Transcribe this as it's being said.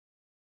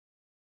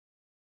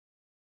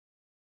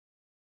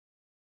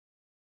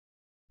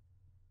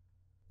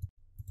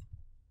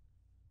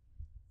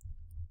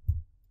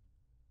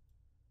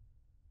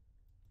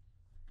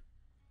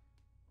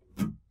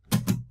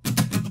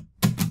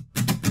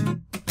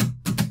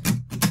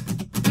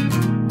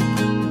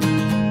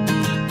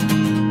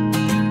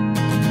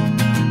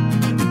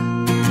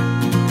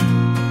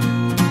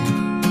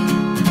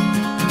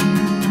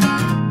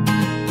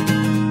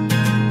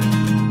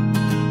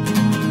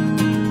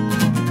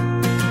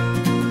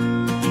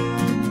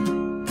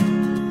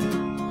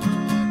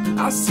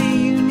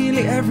see you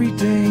nearly every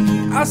day.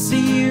 I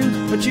see you,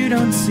 but you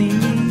don't see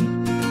me.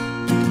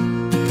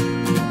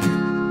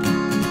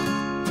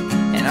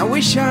 And I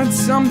wish I had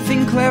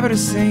something clever to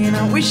say, and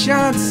I wish I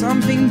had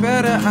something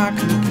better I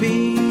could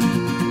be.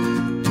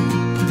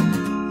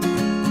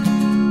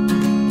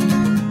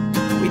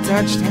 We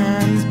touched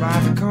hands by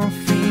the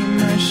coffee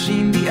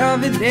machine the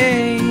other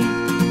day.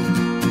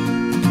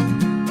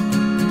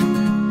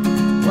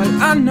 Well,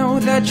 I know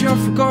that you're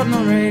forgotten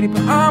already,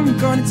 but I'm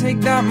gonna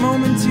take that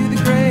moment to the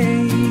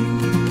grave.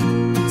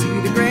 To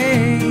the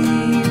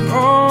grave.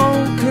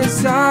 Oh,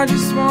 'cause I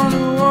just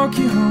wanna walk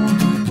you home.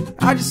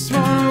 I just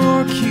wanna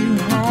walk you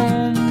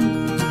home.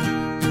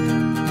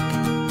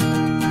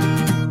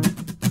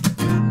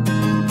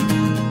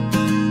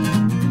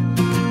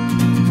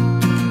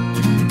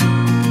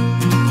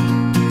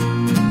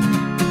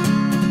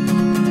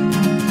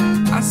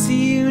 I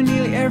see you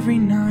nearly every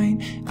night.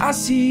 I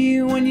see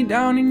you when you're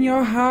down in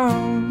your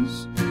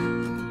house.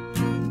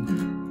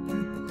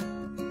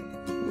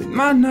 With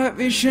my night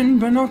vision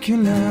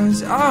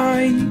binoculars,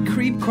 I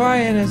creep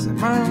quiet as a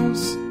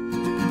mouse.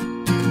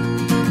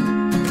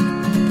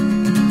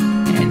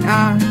 And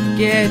I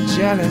get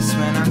jealous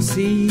when I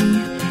see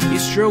you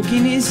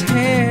stroking his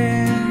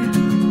hair.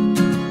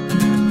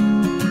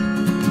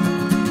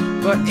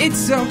 But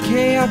it's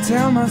okay, I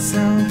tell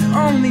myself,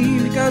 only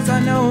because I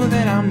know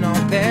that I'm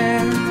not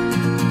there.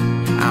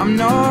 I'm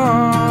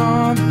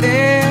not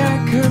there,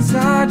 'cause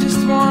I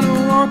just wanna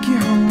walk you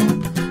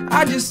home.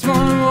 I just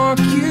wanna walk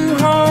you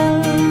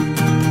home.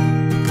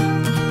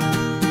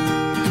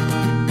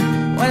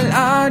 Well,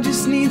 I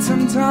just need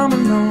some time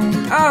alone.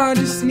 I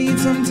just need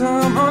some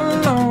time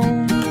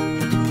alone.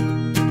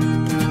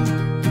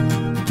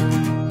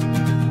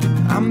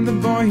 I'm the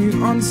boy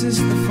who answers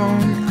the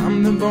phone.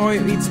 I'm the boy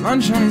who eats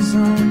lunch on his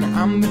own.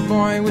 I'm the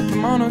boy with the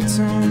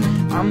monotone.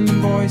 I'm the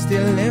boy who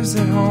still lives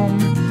at home.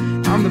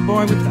 I'm the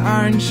boy with the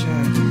iron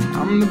shirt.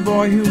 I'm the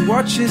boy who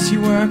watches you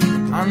work.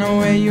 I know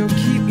where you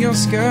keep your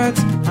skirt.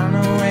 I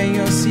know where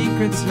your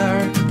secrets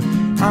lurk.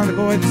 I'm the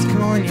boy that's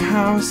calling your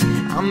house.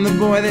 I'm the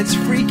boy that's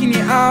freaking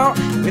you out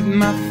with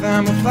my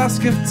thermal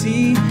flask of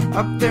tea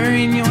up there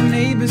in your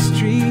neighbor's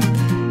tree.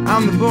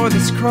 I'm the boy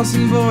that's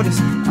crossing borders.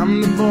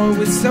 I'm the boy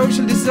with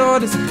social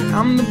disorders.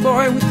 I'm the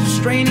boy with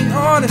restraining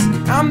orders.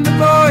 I'm the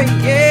boy,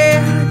 yeah,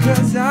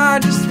 'cause I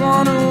just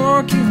wanna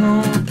walk you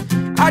home.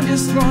 I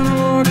just wanna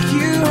walk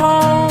you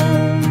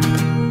home.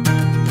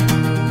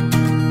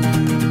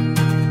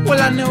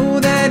 Well, I know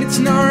that it's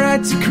not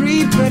right to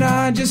creep, but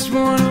I just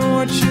wanna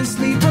watch you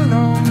sleep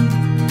alone.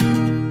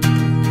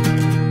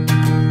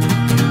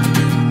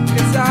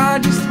 'Cause I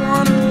just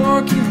wanna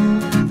walk you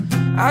home.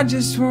 I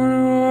just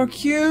wanna walk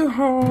you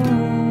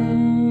home.